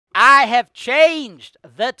I have changed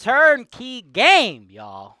the turnkey game,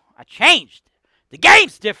 y'all. I changed it. The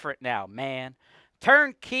game's different now, man.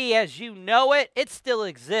 Turnkey as you know it, it still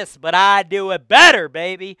exists, but I do it better,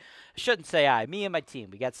 baby. I shouldn't say I. Me and my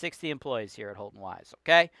team. We got 60 employees here at HoltonWise,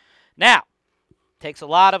 okay? Now, takes a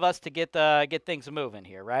lot of us to get things moving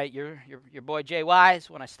here, right? Your boy Jay Wise,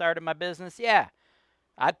 when I started my business, yeah,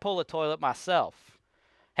 I'd pull a toilet myself.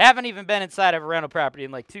 Haven't even been inside of a rental property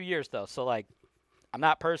in like 2 years, though, so like I'm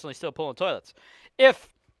not personally still pulling toilets. If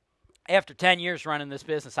after 10 years running this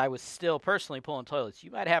business, I was still personally pulling toilets,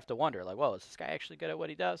 you might have to wonder, like, whoa, is this guy actually good at what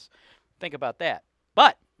he does? Think about that.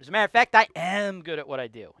 But as a matter of fact, I am good at what I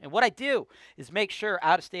do. And what I do is make sure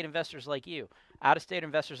out-of-state investors like you, out-of-state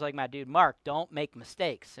investors like my dude Mark, don't make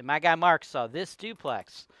mistakes. And my guy Mark saw this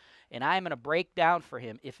duplex, and I'm going to break down for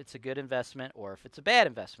him if it's a good investment or if it's a bad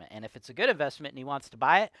investment. And if it's a good investment and he wants to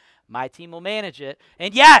buy it, my team will manage it.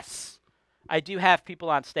 And yes, I do have people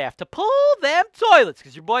on staff to pull them toilets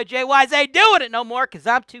because your boy Jay Wise ain't doing it no more because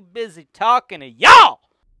I'm too busy talking to y'all.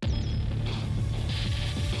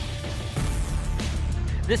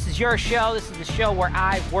 This is your show. This is the show where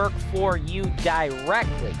I work for you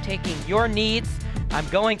directly, taking your needs. I'm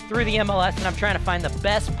going through the MLS and I'm trying to find the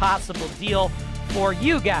best possible deal for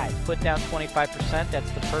you guys. Put down 25%.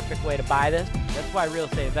 That's the perfect way to buy this. That's why real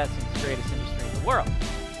estate investing is the greatest industry in the world.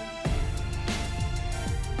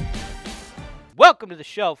 Welcome to the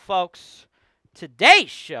show, folks. Today's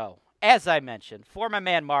show, as I mentioned, for my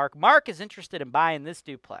man Mark. Mark is interested in buying this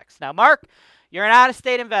duplex. Now, Mark, you're an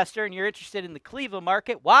out-of-state investor and you're interested in the Cleveland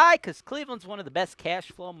market. Why? Because Cleveland's one of the best cash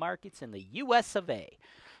flow markets in the U.S. of A.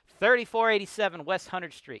 3487 West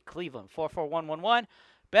 100th Street, Cleveland, 44111.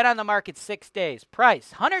 Been on the market 6 days.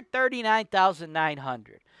 Price, $139,900.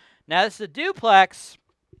 Now, this is a duplex,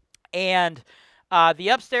 and the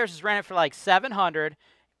upstairs is rented for like $700.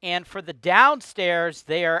 And for the downstairs,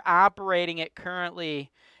 they are operating it currently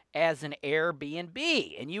as an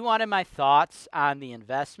Airbnb. And you wanted my thoughts on the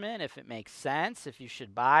investment, if it makes sense, if you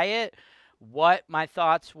should buy it, what my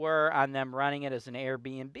thoughts were on them running it as an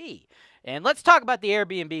Airbnb. And let's talk about the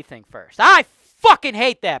Airbnb thing first. I fucking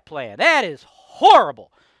hate that plan. That is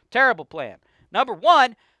horrible. Terrible plan. Number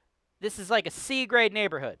one, this is like a C-grade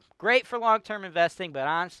neighborhood. Great for long-term investing, but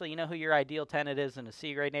honestly, you know who your ideal tenant is in a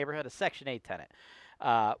C-grade neighborhood? A Section 8 tenant.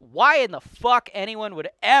 Why in the fuck anyone would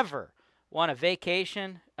ever want a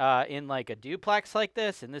vacation in like a duplex like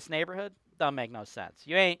this in this neighborhood? Doesn't make no sense.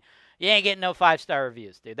 You ain't getting no 5-star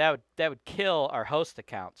reviews, dude. That would kill our host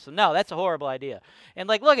account. So no, that's a horrible idea. And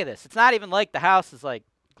like, look at this. It's not even like the house is like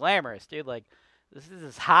glamorous, dude. Like this is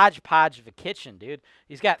this hodgepodge of a kitchen, dude.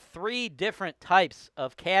 He's got 3 different types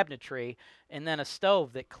of cabinetry and then a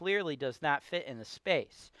stove that clearly does not fit in the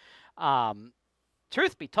space.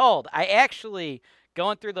 Truth be told, I actually,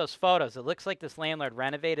 going through those photos, it looks like this landlord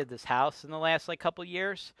renovated this house in the last like couple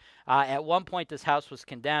years. At one point, this house was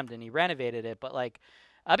condemned and he renovated it. But like,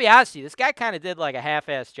 I'll be honest with you, this guy kind of did like a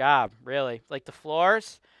half-assed job, really. Like the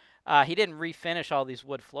floors, he didn't refinish all these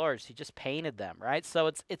wood floors. He just painted them, right? So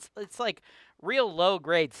it's like real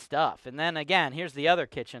low-grade stuff. And then again, here's the other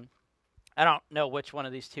kitchen. I don't know which one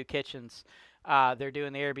of these 2 kitchens they're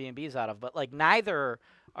doing the Airbnbs out of, but like neither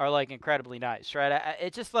are like incredibly nice, right?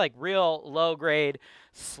 It's just like real low-grade,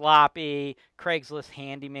 sloppy, Craigslist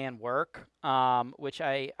handyman work, which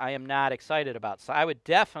I am not excited about. So I would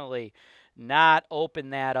definitely not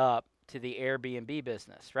open that up to the Airbnb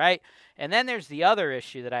business, right? And then there's the other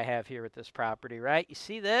issue that I have here with this property, right? You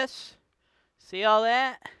see this? See all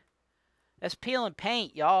that? That's peel and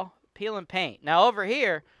paint, y'all. Peel and paint. Now over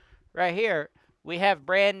here, right here, we have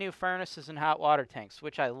brand new furnaces and hot water tanks,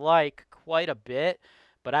 which I like quite a bit.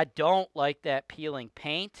 But I don't like that peeling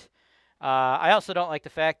paint. I also don't like the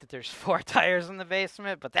fact that there's 4 tires in the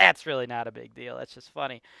basement, but that's really not a big deal. That's just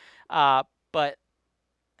funny. But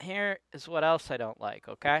here is what else I don't like,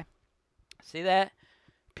 okay? See that?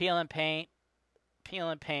 Peeling paint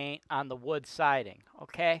on the wood siding,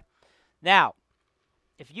 okay? Now,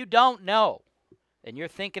 if you don't know and you're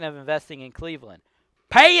thinking of investing in Cleveland,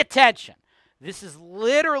 pay attention. This is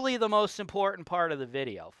literally the most important part of the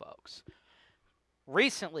video, folks.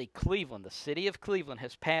 Recently, Cleveland, the city of Cleveland,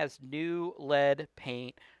 has passed new lead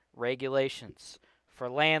paint regulations for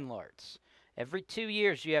landlords. Every 2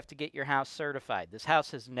 years, you have to get your house certified. This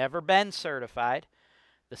house has never been certified.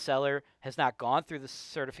 The seller has not gone through the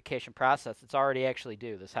certification process. It's already actually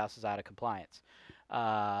due. This house is out of compliance.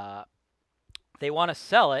 They want to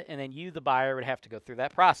sell it, and then you, the buyer, would have to go through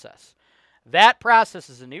that process. That process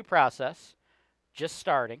is a new process, just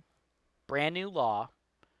starting, brand new law.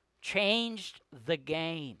 Changed the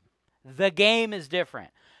game. The game is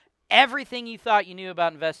different. Everything you thought you knew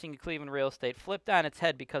about investing in Cleveland real estate flipped on its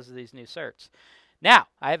head because of these new certs. Now,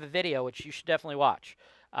 I have a video which you should definitely watch.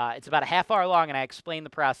 It's about a half-hour long, and I explain the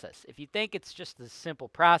process. If you think it's just a simple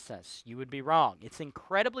process, you would be wrong. It's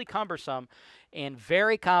incredibly cumbersome and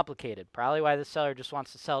very complicated, probably why the seller just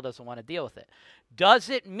wants to sell, doesn't want to deal with it. Does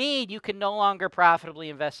it mean you can no longer profitably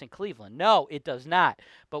invest in Cleveland? No, it does not.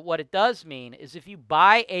 But what it does mean is if you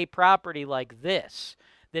buy a property like this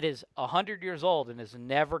that is 100 years old and has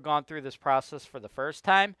never gone through this process for the first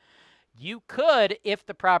time, you could, if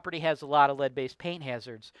the property has a lot of lead-based paint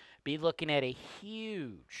hazards, be looking at a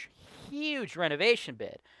huge, huge renovation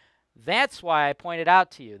bid. That's why I pointed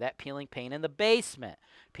out to you that peeling paint in the basement,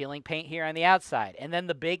 peeling paint here on the outside, and then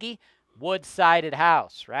the biggie, wood-sided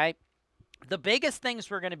house, right? The biggest things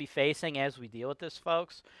we're going to be facing as we deal with this,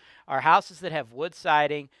 folks, are houses that have wood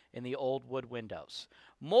siding and the old wood windows.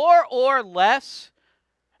 More or less,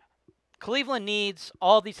 Cleveland needs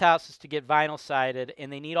all these houses to get vinyl sided,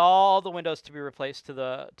 and they need all the windows to be replaced to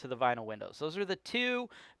the vinyl windows. Those are the two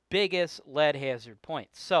biggest lead hazard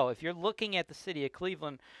points. So if you're looking at the city of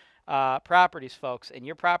Cleveland properties, folks, and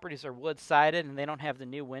your properties are wood sided and they don't have the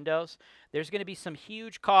new windows, there's going to be some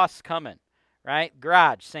huge costs coming, right?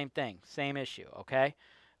 Garage, same thing, same issue, okay?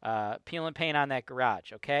 Peel and paint on that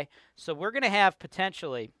garage, okay? So we're going to have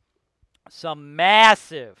potentially some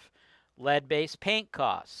massive lead-based paint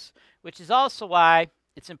costs, which is also why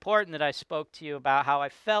it's important that I spoke to you about how I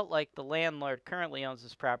felt like the landlord currently owns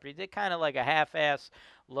this property did kind of like a half-ass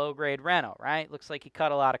low-grade reno, right? Looks like he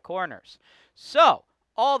cut a lot of corners. So,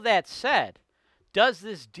 all that said, does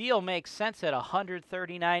this deal make sense at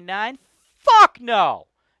 $139,900? Fuck no!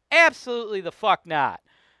 Absolutely the fuck not.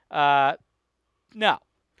 No.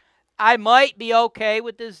 I might be okay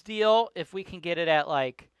with this deal if we can get it at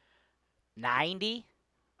like 90,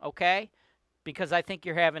 okay? Because I think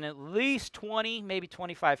you're having at least 20, maybe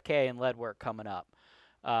 25K in lead work coming up,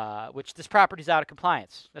 which this property's out of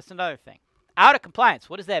compliance. That's another thing. Out of compliance.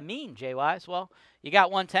 What does that mean, J-Wise? Well, you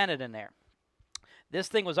got one tenant in there. This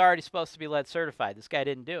thing was already supposed to be lead certified. This guy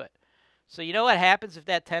didn't do it. So you know what happens if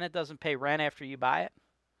that tenant doesn't pay rent after you buy it?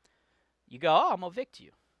 You go, oh, I'm going to evict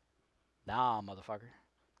you. Nah, motherfucker.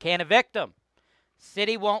 Can't evict them.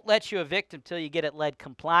 City won't let you evict them until you get it lead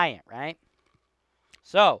compliant, right?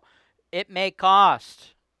 So it may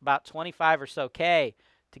cost about 25 or so K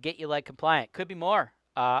to get you lead compliant. Could be more.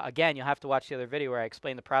 Again, you'll have to watch the other video where I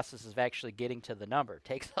explain the process of actually getting to the number. It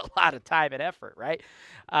takes a lot of time and effort, right?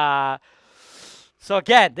 So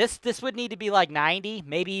again, this would need to be like 90,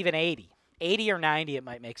 maybe even 80. 80 or 90, it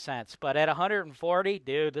might make sense. But at 140,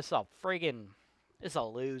 dude, this is a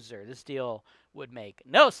loser. This deal would make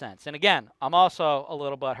no sense. And again, I'm also a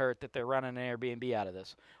little butthurt that they're running an Airbnb out of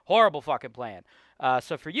this. Horrible fucking plan.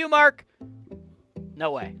 So for you, Mark,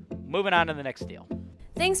 no way. Moving on to the next deal.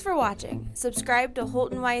 Thanks for watching. Subscribe to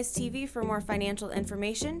HoltonWise TV for more financial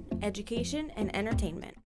information, education, and entertainment.